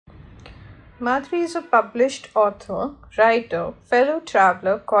Madhuri is a published author, writer, fellow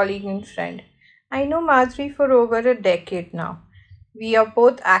traveler, colleague, and friend. I know Madhuri for over a decade now. We are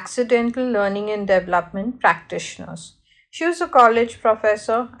both accidental learning and development practitioners. She was a college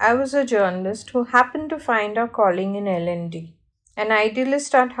professor, I was a journalist who happened to find our calling in L&D. An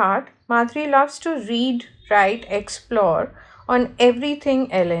idealist at heart, Madhuri loves to read, write, explore on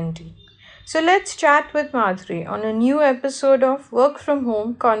everything L&D. So let's chat with Madhuri on a new episode of Work from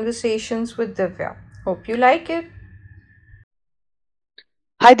Home Conversations with Divya. Hope you like it.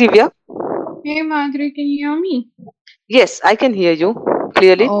 Hi, Divya. Hey Madhuri, can you hear me? Yes, I can hear you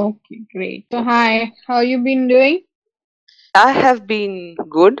clearly. Okay, great. So hi, how you been doing? I have been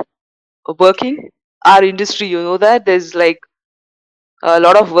good working. Our industry, you know that there's like a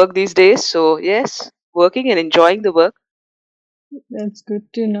lot of work these days. So, yes, working and enjoying the work. That's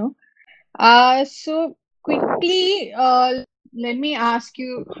good to know. So quickly, let me ask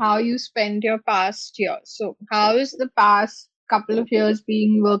you how you spent your past year. So how is the past couple of years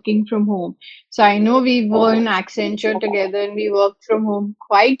being working from home? So I know we were in Accenture together and we worked from home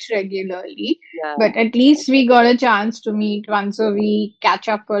quite regularly, Yeah, but at least we got a chance to meet once a week, catch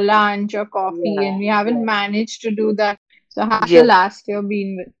up for lunch or coffee, yeah, and we yeah. haven't managed to do that. So how's the Yes. last year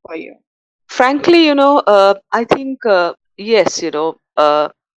been for you? Frankly, I think, yes,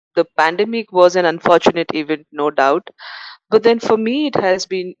 the pandemic was an unfortunate event, no doubt. But then for me, it has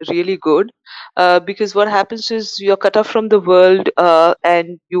been really good because what happens is you're cut off from the world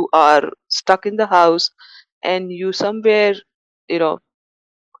and you are stuck in the house and you somewhere, you know,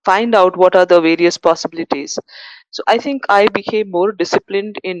 find out what are the various possibilities. So I think I became more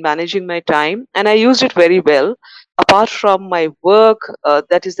disciplined in managing my time and I used it very well. Apart from my work,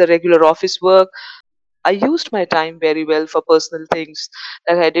 that is the regular office work, I used my time very well for personal things.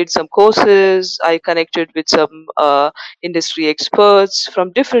 Like I did some courses, I connected with some industry experts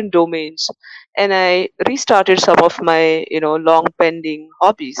from different domains, and I restarted some of my, long pending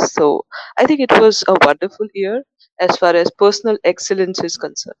hobbies. So I think it was a wonderful year as far as personal excellence is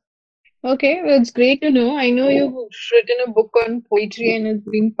concerned. Okay, well, it's great to know. I know you've written a book on poetry and it's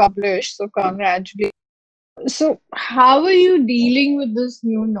been published, so congratulations. So, how are you dealing with this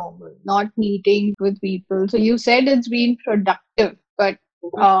new normal, not meeting with people? So, you said it's been productive, but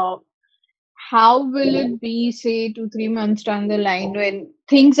uh, how will it be, say, 2, 3 months down the line when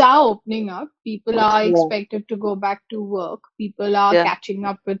things are opening up? People are Yeah, expected to go back to work, people are yeah. catching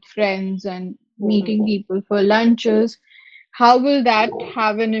up with friends and meeting Mhm. people for lunches. How will that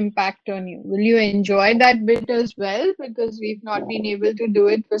have an impact on you? Will you enjoy that bit as well? Because we've not been able to do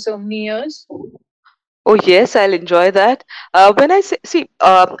it for so many years. Oh yes, I'll enjoy that. When I say, see,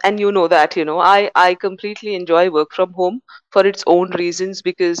 and you know that, I completely enjoy work from home for its own reasons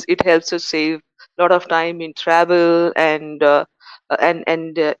because it helps us save a lot of time in travel and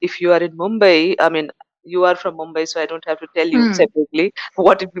if you are in Mumbai, I mean, you are from Mumbai, so I don't have to tell you Hmm. separately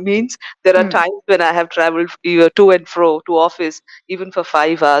what it means. There are Hmm. times when I have traveled either to and fro to office even for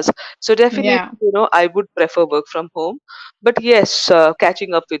 5 hours. So definitely, Yeah. I would prefer work from home. But yes,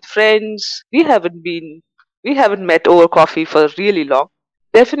 catching up with friends, we haven't met over coffee for really long.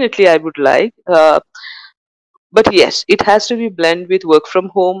 Definitely, I would like. But yes, it has to be blend with work from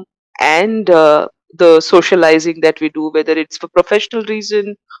home and the socializing that we do, whether it's for professional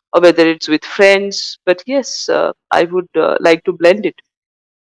reason or whether it's with friends. But yes, I would like to blend it.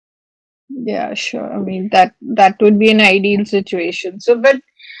 Yeah, sure. I mean that would be an ideal situation. So, but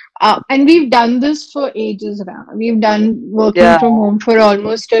and we've done this for ages now. We've done working Yeah. from home for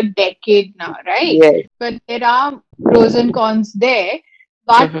almost a decade now, right? Yes. But there are pros and cons there.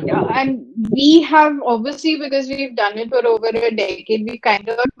 But Mhm. and we have obviously because we've done it for over a decade, we kind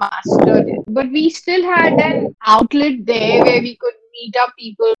of mastered it. But we still had an outlet there where we could meet up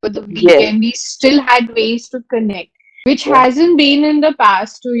people for the Yes. weekend. We still had ways to connect, which Yeah. hasn't been in the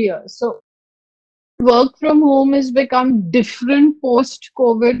past 2 years. So work from home has become different post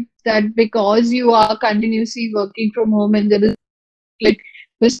COVID, that because you are continuously working from home and there is like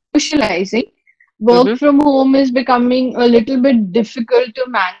with socializing, Hmm. work from home is becoming a little bit difficult to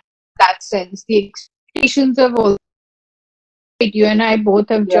manage in that sense. The expectations have also, you and I both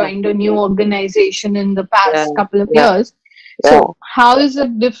have Yeah. joined a new organization in the Yeah. past couple of Yeah. years. Yeah. So how is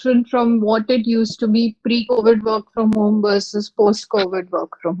it different from what it used to be pre-COVID work from home versus post-COVID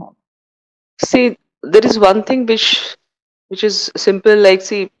work from home? See, there is one thing which is simple. Like,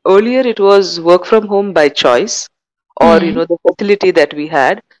 see, earlier it was work from home by choice, or Hmm. the facility that we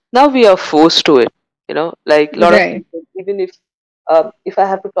had. Now we are forced to it. Like a lot of Right. people, even if I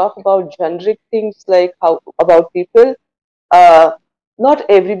have to talk about generic things like how about people, uh, not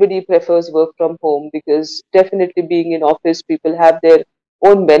everybody prefers work from home because definitely being in office, people have their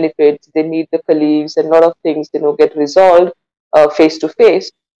own benefits. They meet the colleagues, and a lot of things, get resolved face to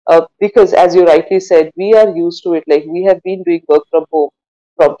face. Because, as you rightly said, we are used to it. Like, we have been doing work from home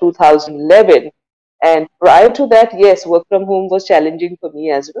from 2011, and prior to that, yes, work from home was challenging for me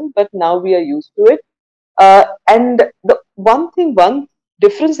as well. But now we are used to it. And the one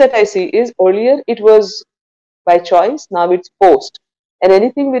difference that I see is, earlier it was by choice, now it's forced. And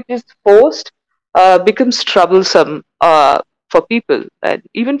anything which is forced becomes troublesome for people, and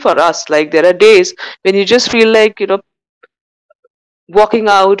even for us. Like, there are days when you just feel like, walking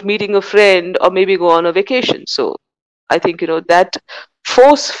out, meeting a friend, or maybe go on a vacation. So I think, that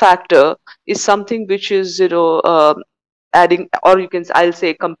force factor is something which is, adding, or I'll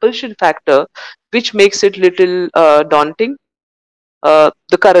say compulsion factor, which makes it little daunting.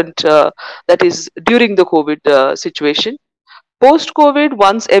 The current, that is during the COVID situation. Post COVID,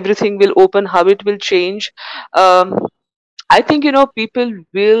 once everything will open, how it will change. um, I think, people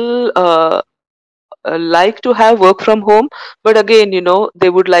will like to have work from home, but again, they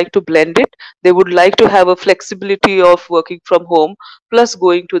would like to blend it. They would like to have a flexibility of working from home plus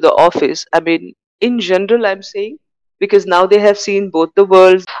going to the office. I mean, in general, I'm saying, because now they have seen both the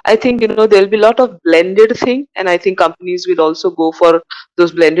worlds. I think, there'll be a lot of blended thing, and I think companies will also go for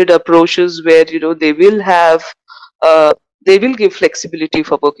those blended approaches where, uh, they will give flexibility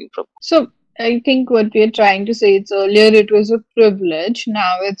for working from So I think what we're trying to say is earlier it was a privilege,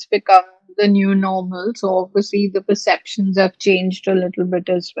 now it's become the new normal. So obviously the perceptions have changed a little bit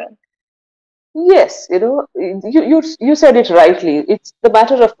as well. Yes, you said it rightly. It's the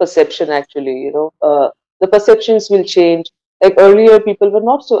matter of perception, actually. The perceptions will change. Like, earlier, people were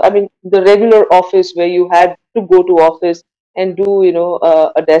not so. I mean, the regular office where you had to go to office and do,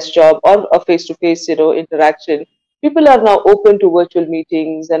 a desk job or a face-to-face, interaction. People are now open to virtual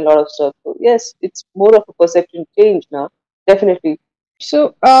meetings and a lot of stuff. So yes, it's more of a perception change now. Definitely.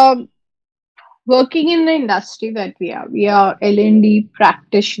 So working in the industry that we are L&D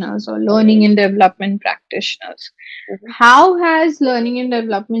practitioners or learning and development practitioners. Mhm. How has learning and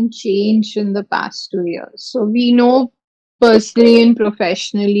development changed in the past 2 years? So we know personally and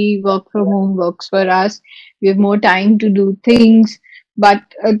professionally, work from home works for us. We have more time to do things. But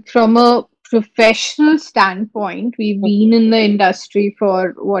from a professional standpoint, we've been in the industry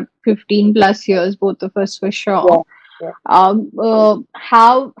for what, 15 plus years, both of us for Yeah, sure. yeah.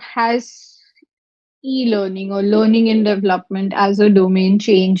 How has e-learning or learning and development as a domain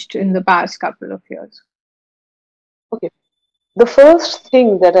changed in the past couple of years? Okay. The first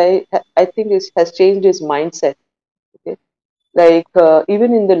thing that I think has changed is mindset. Okay. Like,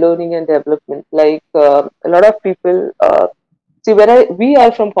 even in the learning and development, like, a lot of people see, we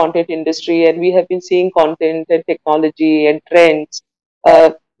are from content industry, and we have been seeing content and technology and trends.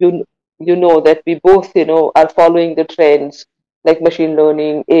 uh, you you know that we both, are following the trends like machine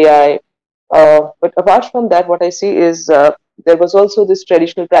learning, AI. But apart from that, what I see is, there was also this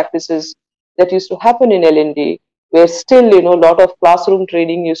traditional practices that used to happen in L&D, where still, a lot of classroom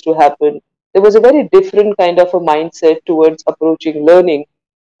training used to happen. There was a very different kind of a mindset towards approaching learning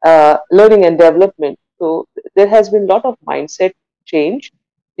and development. So there has been a lot of mindset change.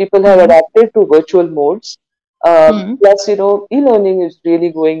 People have Hmm. adapted to virtual modes. Hmm. Plus, e-learning is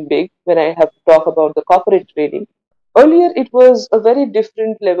really going big when I have to talk about the corporate training. Earlier, it was a very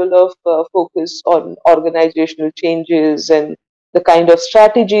different level of focus on organizational changes and the kind of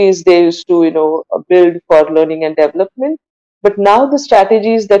strategies they used to, build for learning and development. But now the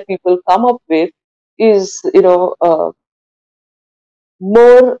strategies that people come up with is,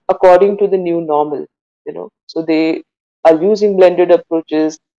 more according to the new normal. So they are using blended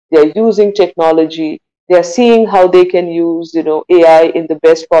approaches. They are using technology. They are seeing how they can use, AI in the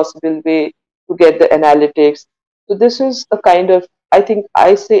best possible way to get the analytics. So this is a kind of, I think,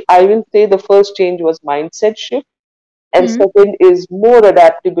 I will say the first change was mindset shift, and Hmm. second is more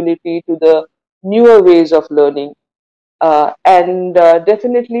adaptability to the newer ways of learning. And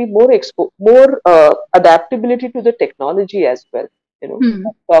definitely more adaptability to the technology as well. Hmm.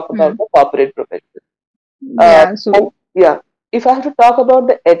 Talk about Hmm. the corporate profession. Uh, Yeah. and So. yeah, if I have to talk about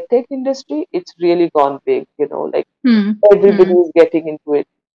the edtech industry, it's really gone big. Like, Hmm. everybody Hmm. is getting into it,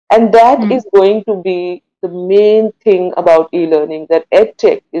 and that Hmm. is going to be the main thing about e-learning. That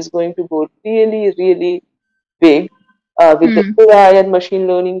edtech is going to go really, really big, with the Hmm. AI and machine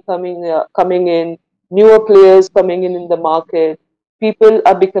learning coming in, newer players coming in the market. People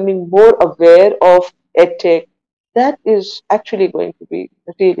are becoming more aware of edtech. That is actually going to be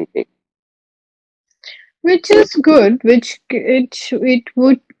really big. Which is good. It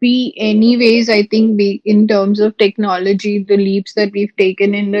would be anyways. I think in terms of technology, the leaps that we've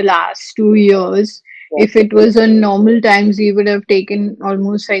taken in the last 2 years. yeah, If it was on normal times, we would have taken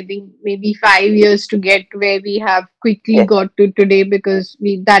almost, I think, maybe 5 years to get where we have quickly yeah, got to today because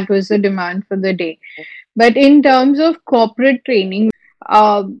we that was the demand for the day. But in terms of corporate training,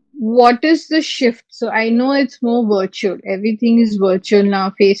 what is the shift? So I know it's more virtual. Everything is virtual now,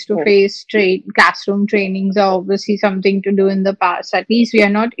 face to yeah, face trade classroom trainings are obviously something to do in the past. At least we are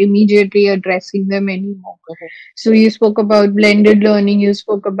not immediately addressing them anymore. mhm, So you spoke about blended learning, you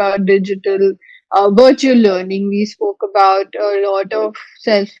spoke about digital, virtual learning, we spoke about a lot of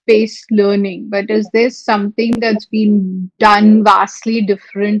self-paced learning. But is there something that's been done vastly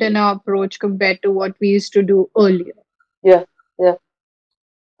different in our approach compared to what we used to do earlier? yeah, yeah.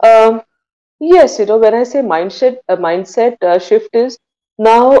 Um, yes, when I say mindset shift is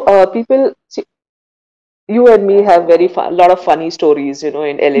now people see, you and me have very lot of funny stories, in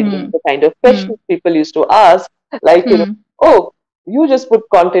L&D, Hmm. the kind of Hmm. questions people used to ask, like, Hmm. oh, you just put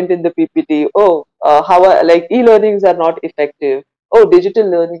content in the PPT. Oh, like e-learnings are not effective. Oh, digital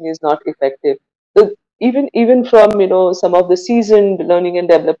learning is not effective. So even from, some of the seasoned learning and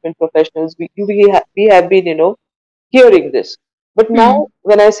development professionals, we have been, hearing this. But Hmm. now,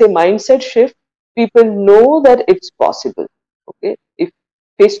 when I say mindset shift, people know that it's possible. Okay,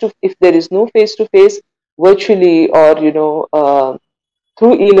 if there is no face to face, virtually or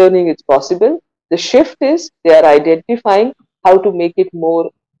through e-learning, it's possible. The shift is they are identifying how to make it more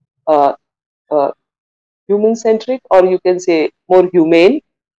uh, uh, human centric, or you can say more humane,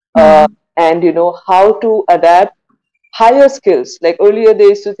 uh, Hmm. and how to adapt higher skills. Like earlier, they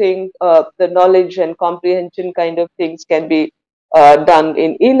used to think the knowledge and comprehension kind of things can be done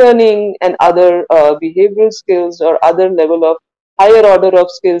in e-learning, and other behavioral skills or other level of higher order of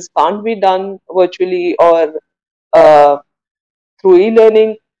skills can't be done virtually or uh, through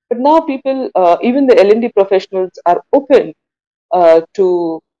e-learning. But now people, even the L&D professionals, are open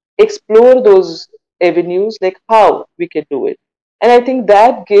to explore those avenues, like how we can do it. And I think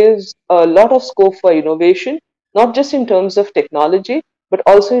that gives a lot of scope for innovation, not just in terms of technology, but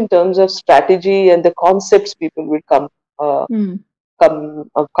also in terms of strategy and the concepts people will uh, Hmm.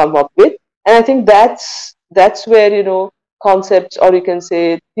 come up with. And I think that's where concepts, or you can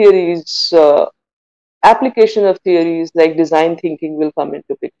say theories, application of theories like design thinking will come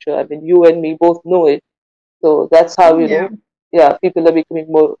into picture. I mean, you and me both know it, so that's how, Yeah. yeah, people are becoming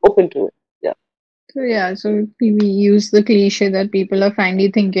more open to it. Yeah, So yeah, so we use the cliche that people are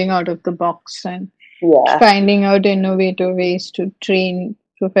finally thinking out of the box and yeah, finding out innovative ways to train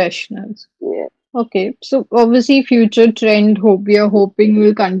professionals. yeah, Okay, so obviously future trend hope we are hoping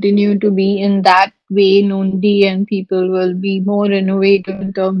will continue to be in that vein only, and people will be more innovative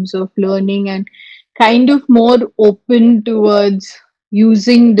in terms of learning and kind of more open towards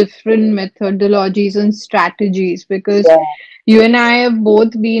using different methodologies and strategies, because yeah, you and I have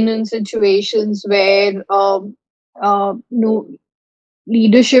both been in situations where no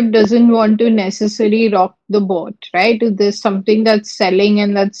leadership doesn't want to necessarily rock the boat, right? If there's something that's selling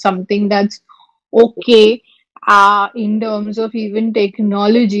and that's something that's okay, in terms of even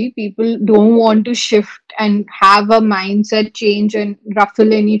technology, people don't want to shift and have a mindset change and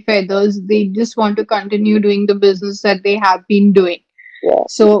ruffle any feathers. They just want to continue doing the business that they have been doing. yeah,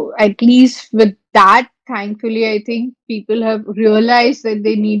 So at least with that, thankfully, I think people have realized that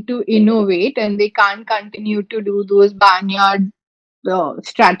they need to innovate and they can't continue to do those barnyard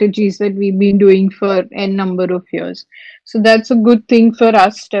strategies that we've been doing for a number of years. So that's a good thing for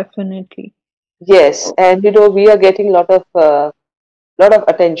us, definitely. yes. And we are getting lot of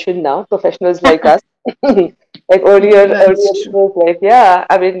attention now, professionals like us. Like earlier That's it true. was like, yeah,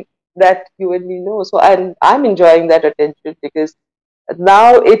 I mean, that you and me know. So I'm enjoying that attention, because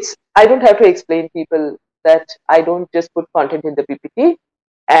now I don't have to explain people that I don't just put content in the PPT,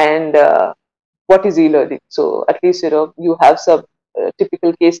 and what is e-learning. So at least you have some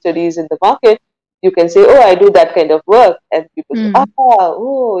typical case studies in the market. You can say, oh, I do that kind of work, and people say, ah, Hmm.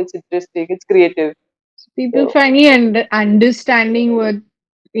 oh, it's interesting, it's creative. People So finally understanding what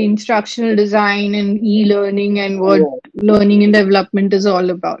instructional design and e-learning and what yeah, learning and development is all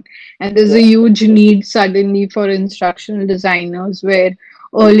about. And there's yeah, a huge need suddenly for instructional designers, where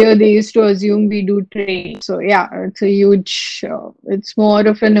earlier they used to assume we do training. So yeah, it's a huge it's more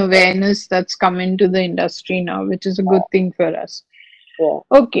of an awareness that's come into the industry now, which is a good thing for us. yeah.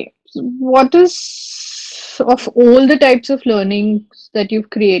 Okay, so what is, of all the types of learnings that you've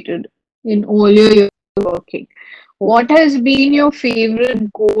created in all your years of working, what has been your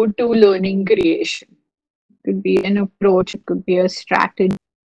favorite go-to learning creation? It could be an approach, it could be a strategy.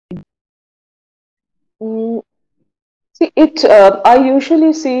 Mm, see, I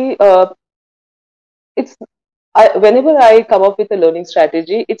usually see it's whenever I come up with a learning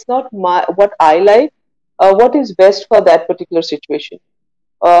strategy, it's not what I like, what is best for that particular situation.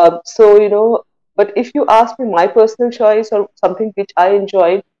 But if you ask me my personal choice or something which I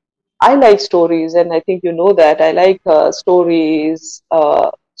enjoyed, I like stories, and I think you know that I like stories,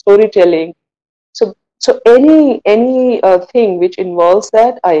 storytelling. So any thing which involves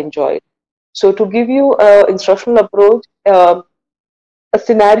that, I enjoy. So to give you a instructional approach, a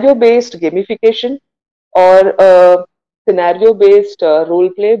scenario-based gamification or a scenario-based role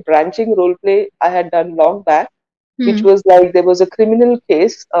play, branching role play, I had done long back, which Hmm. was like there was a criminal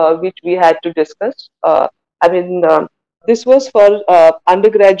case which we had to discuss. I mean, this was for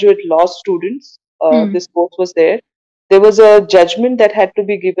undergraduate law students. Hmm. This course was there. There was a judgment that had to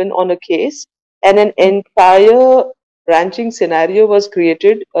be given on a case, and an entire branching scenario was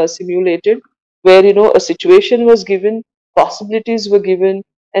created, simulated, where a situation was given, possibilities were given,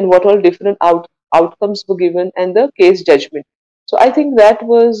 and what all different outcomes were given, and the case judgment. So I think that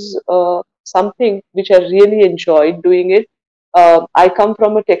was something which I really enjoyed doing it. I come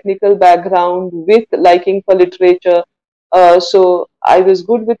from a technical background with liking for literature, so I was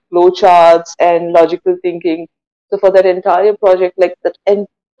good with flowcharts and logical thinking. So for that entire project, like that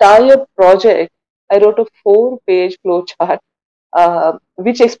entire project, I wrote a 4-page flowchart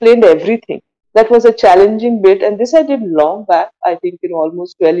which explained everything. That was a challenging bit, and this I did long back. I think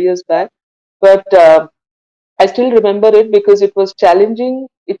almost 12 years back, but I still remember it because it was challenging.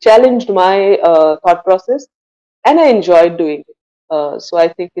 It challenged my thought process, and I enjoyed doing it. So I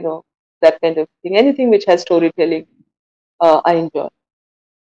think that kind of thing. Anything which has storytelling, I enjoy.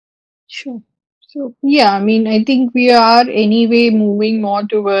 Sure. So, yeah, I mean, I think we are anyway moving more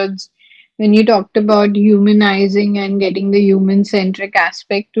towards when you talked about humanizing and getting the human centric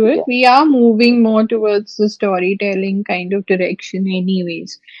aspect to it, Yeah, we are moving more towards the storytelling kind of direction,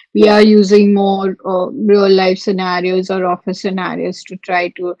 anyways. We yeah, are using more real life scenarios or office scenarios to try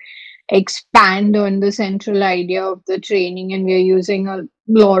to expand on the central idea of the training, and we're using a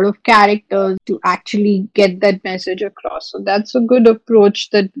lot of characters to actually get that message across. So, that's a good approach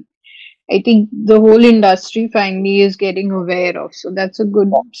that I think the whole industry finally is getting aware of. So that's a good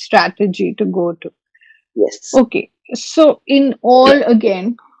yeah. strategy to go to. Yes. Okay. So in all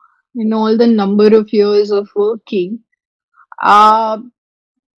the number of years of working, uh,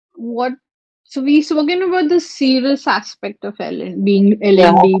 what so we've spoken about the serious aspect of being Yeah.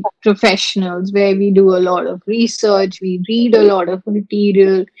 L&D professionals, where we do a lot of research, we read a lot of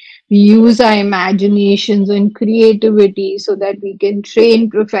material, we use our imaginations and creativity so that we can train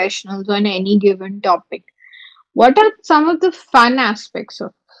professionals on any given topic. What are some of the fun aspects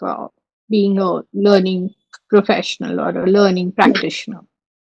of being a learning professional or a learning practitioner?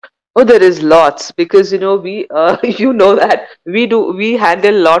 Oh, there is lots because we you know that we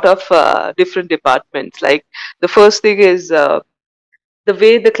handle a lot of different departments. Like the first thing is the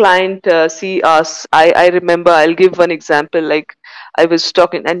way the client see us. I remember, I'll give one example. Like I was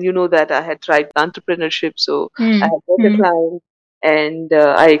talking, and you know that I had tried entrepreneurship, so I Hmm. had met a Hmm. client, and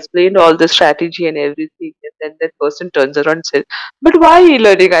I explained all the strategy and everything, and then that person turns around and says, but why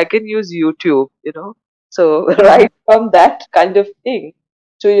e-learning? I can use YouTube. So Hmm. right from that kind of thing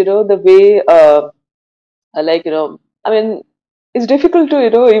to the way like I mean, it's difficult to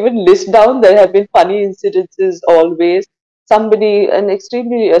even list down. There have been funny incidences always. Somebody, an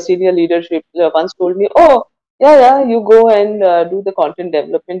extremely senior leadership, once told me, oh yeah, yeah, you go and do the content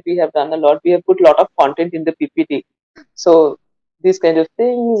development. We have done a lot. We have put a lot of content in the PPT. So these kind of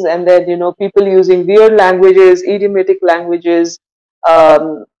things, and then people using weird languages, idiomatic languages,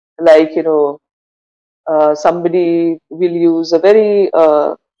 um, like somebody will use a very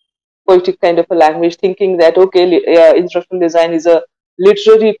poetic kind of a language, thinking that okay, instructional design is a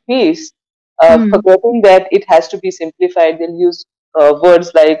literary piece, Hmm. forgetting that it has to be simplified. They'll use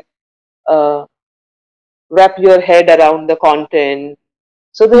words like uh, wrap your head around the content.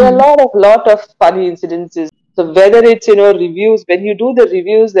 So there are a Hmm. lot of funny incidences. So whether it's reviews, when you do the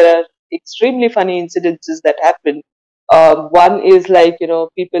reviews, there are extremely funny incidences that happen. One is like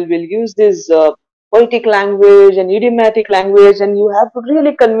people will use this poetic language and idiomatic language, and you have to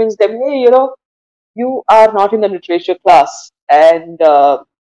really convince them, hey, you are not in a literature class, and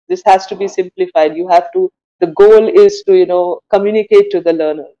this has to be simplified. You have to. The goal is to communicate to the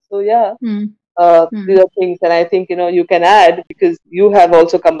learner. So yeah, Hmm. Hmm. these are things, and I think you can add because you have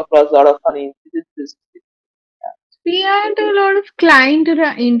also come across a lot of funny incidences. We had a lot of client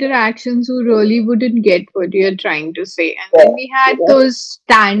interactions who really wouldn't get what you're trying to say. And Yeah, then we had yeah, those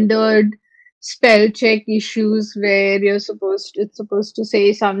standard spell check issues where it's supposed to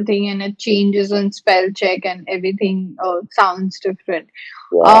say something and it changes on spell check and everything sounds different.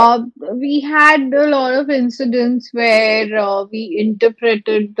 Yeah. uh, we had a lot of incidents where we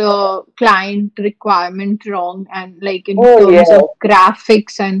interpreted the client requirement wrong, and like in Oh terms yes. of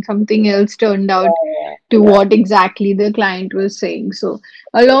graphics, and something else turned out Yeah. to Yeah. what exactly the client was saying. So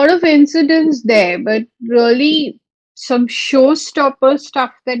a lot of incidents there, but really some showstopper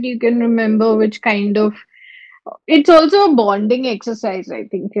stuff that you can remember, which kind of, it's also a bonding exercise, I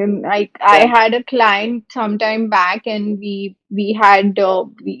think. And I Yeah. had a client sometime back, and we had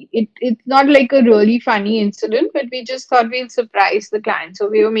it's not like a really funny incident, but we just thought we'll surprise the client. So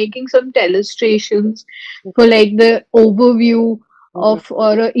we were making some illustrations for Mhm. like the overview Mhm. of,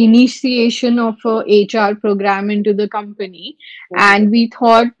 or a initiation of a HR program into the company. Mhm. And we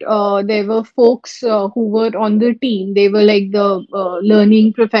thought there were folks who were on the team. They were like the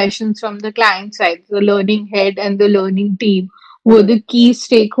learning professions from the client side, the learning head and the learning team, who were Mhm. the key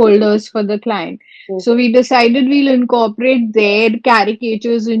stakeholders for the client. Mhm. So we decided we'll incorporate their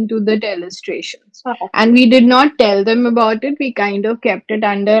caricatures into the illustrations. And we did not tell them about it. We kind of kept it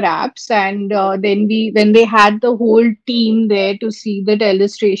under wraps. And then when they had the whole team there to see the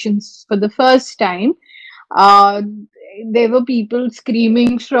illustrations for the first time, uh, there were people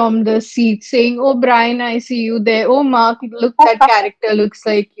screaming from the seat saying, "Oh, Brian, I see you there. Oh, Mark, look, that character looks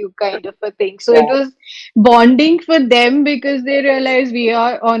like you," kind of a thing. So Yeah. it was bonding for them because they realized we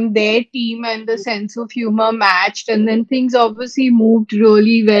are on their team and the sense of humor matched. And then things obviously moved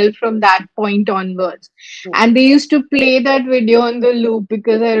really well from that point onwards. Mhm. And they used to play that video on the loop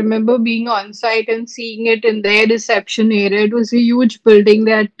because I remember being on site and seeing it in their reception area. It was a huge building.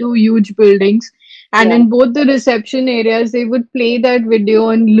 They had two huge buildings, and Yeah. in both the reception areas, they would play that video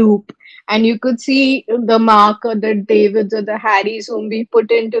on loop. And you could see the Mark or the Davids or the Harrys whom we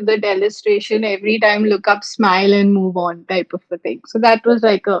put into the illustration every time, look up, smile, and move on type of a thing. So that was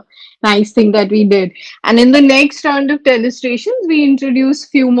like a nice thing that we did. And in the next round of illustrations, we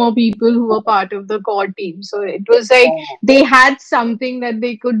introduced few more people who were part of the core team. So it was like they had something that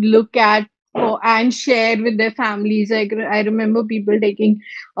they could look at and share with their families. Like I remember people taking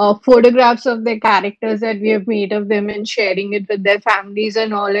photographs of the characters that we have made of them and sharing it with their families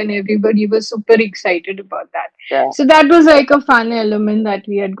and all, and everybody was super excited about that. Yeah. So that was like a fun element that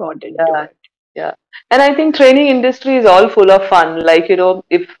we had got into Yeah. it. Yeah. And I think training industry is all full of fun. Like,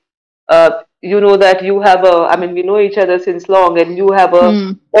 if you know that you have I mean, we know each other since long, and you have a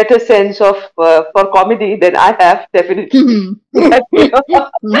Hmm. better sense of for comedy than I have, definitely. Hmm.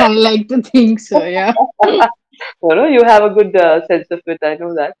 But, I like to think so, yeah. you have a good sense of it. I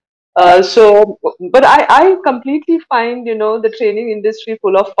know that. But I completely find, the training industry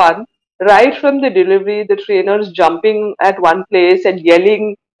full of fun. Right from the delivery, the trainers jumping at one place and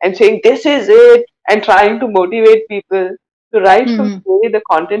yelling and saying, "This is it," and trying to motivate people. So right from Hmm. the way the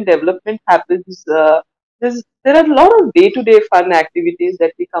content development happens, there are a lot of day-to-day fun activities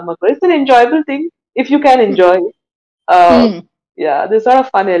that we come across. It's an enjoyable thing if you can enjoy it. Uh, Hmm. yeah, there's a lot of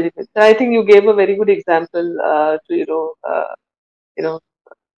fun elements. And I think you gave a very good example to you know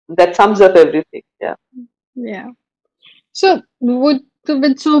that sums up everything. Yeah. Yeah. So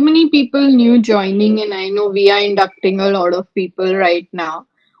with so many people new joining, and I know we are inducting a lot of people right now,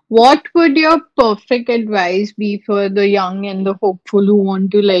 what would your perfect advice be for the young and the hopeful who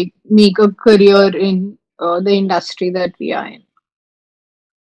want to like make a career in the industry that we are in?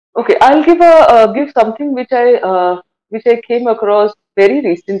 Okay, I'll give something which I came across very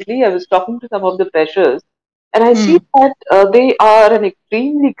recently. I was talking to some of the freshers, and I see Hmm. that they are an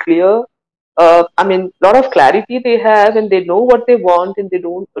extremely clear. I mean, lot of clarity they have, and they know what they want, and they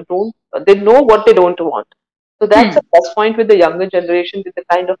don't they know what they don't want. So that's a Hmm. plus point with the younger generation, with the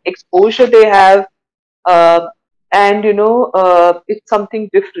kind of exposure they have, uh, and it's something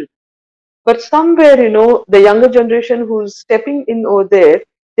different. But somewhere, the younger generation who's stepping in over there,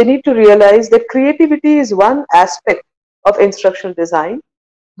 they need to realize that creativity is one aspect of instructional design.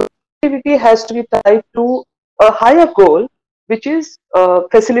 Creativity has to be tied to a higher goal, which is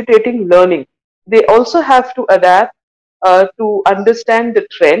facilitating learning. They also have to adapt to understand the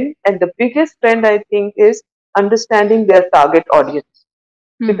trend, and the biggest trend, I think, is understanding their target audience.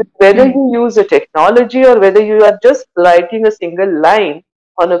 Because Hmm. whether Hmm. you use a technology or whether you are just writing a single line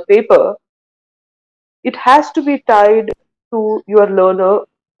on a paper, it has to be tied to your learner,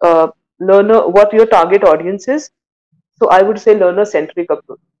 what your target audience is. So I would say learner centric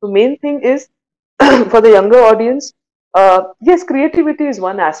approach. So main thing is for the younger audience, yes, creativity is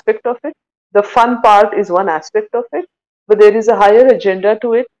one aspect of it, the fun part is one aspect of it, but there is a higher agenda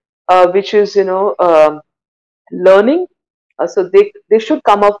to it, which is learning. So they should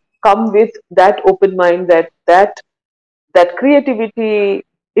come up come with that open mind, that creativity,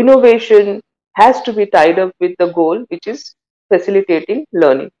 innovation has to be tied up with the goal, which is facilitating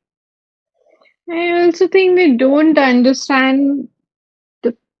learning. I also think they don't understand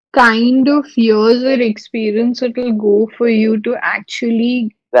the kind of years or experience it will go for you to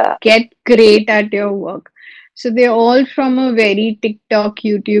actually Yeah, get great at your work. So they're all from a very TikTok,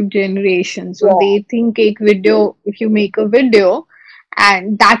 YouTube generation. So yeah, they think if you make a video,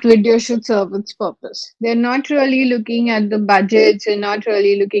 and that video should serve its purpose. They're not really looking at the budgets, they're not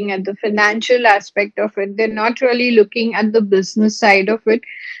really looking at the financial aspect of it, they're not really looking at the business side of it,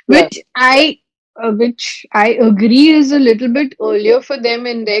 yeah, which I agree is a little bit earlier for them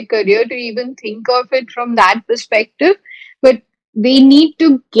in their career to even think of it from that perspective. But they need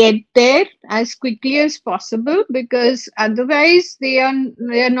to get there as quickly as possible, because otherwise they are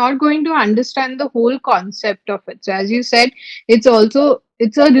not going to understand the whole concept of it. So as you said, it's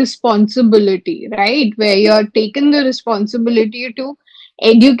a responsibility, right, where you're taking the responsibility to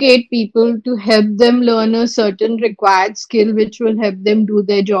educate people, to help them learn a certain required skill which will help them do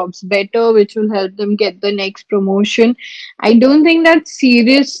their jobs better, which will help them get the next promotion. I don't think that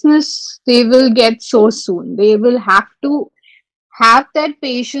seriousness they will get so soon. They will have to have that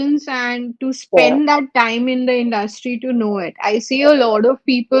patience and to yeah. spend that time in the industry to know it. I see a lot of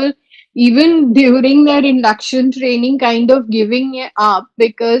people, even during their induction training, kind of giving it up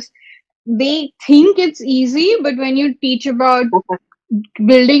because they think it's easy, but when you teach about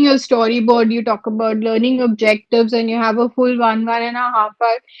building a storyboard, you talk about learning objectives, and you have a full 1.5 hour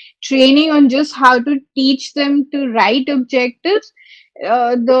training on just how to teach them to write objectives,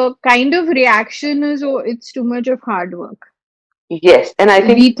 the kind of reaction is, oh, it's too much of hard work. Yes, and I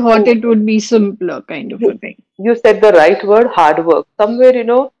think We thought it would be simpler, kind of you, a thing. you said the right word, hard work. Somewhere,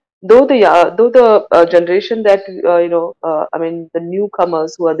 though the generation that I mean, the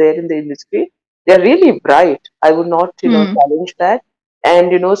newcomers who are there in the industry, they are really bright. I would not, Hmm. challenge that.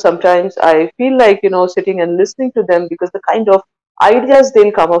 And sometimes I feel like sitting and listening to them, because the kind of ideas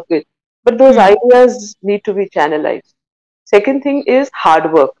they'll come up with, but those Hmm. ideas need to be channelized. Second thing is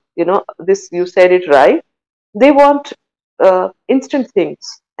hard work. This, you said it right. They want instant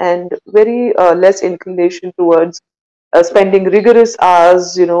things, and very less inclination towards spending rigorous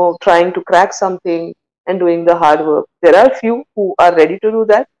hours, trying to crack something and doing the hard work. There are few who are ready to do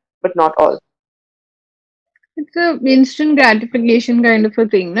that, but not all. It's a instant gratification kind of a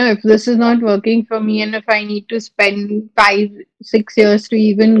thing. No, if this is not working for me, and if I need to spend 5, 6 years to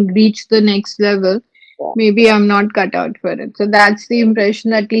even reach the next level, Yeah. maybe I'm not cut out for it. So that's the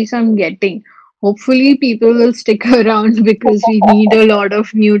impression at least I'm getting. Hopefully, people will stick around because we need a lot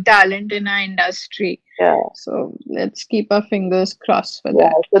of new talent in our industry. Yeah, So let's keep our fingers crossed for yeah.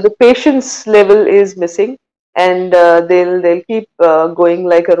 that. So the patience level is missing, and they'll keep going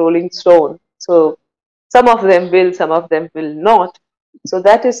like a rolling stone. So some of them will, some of them will not. So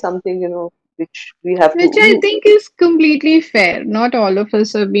that is something, which we have Which I to. think is completely fair. Not all of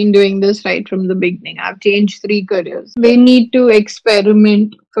us have been doing this right from the beginning. I've changed 3 careers. They need to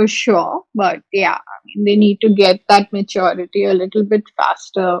experiment for sure, but yeah, I mean, they need to get that maturity a little bit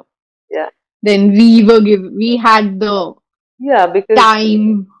faster Yeah, than we had the yeah, because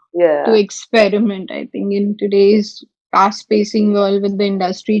time to yeah. experiment. I think in today's fast pacing world with the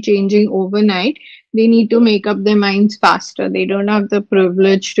industry changing overnight, they need to make up their minds faster. They don't have the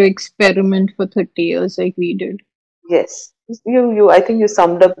privilege to experiment for 30 years like we did. Yes, I think you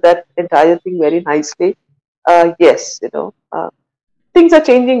summed up that entire thing very nicely. Yes, things are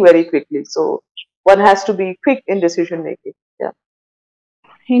changing very quickly, so one has to be quick in decision making. Yeah.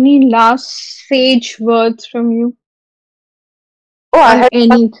 Any last sage words from you Oh, on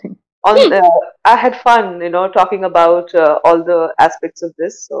anything? on. I had fun, talking about all the aspects of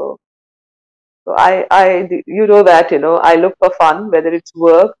this. So you know that, I look for fun, whether it's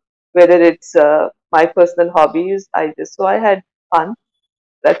work, whether it's my personal hobbies. I had fun.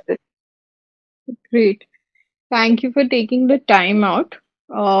 That's it. Great. Thank you for taking the time out.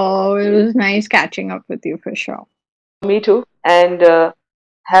 It was nice catching up with you for sure. Me too. And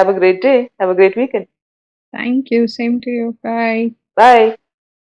have a great day. Have a great weekend. Thank you. Same to you. Bye. Bye.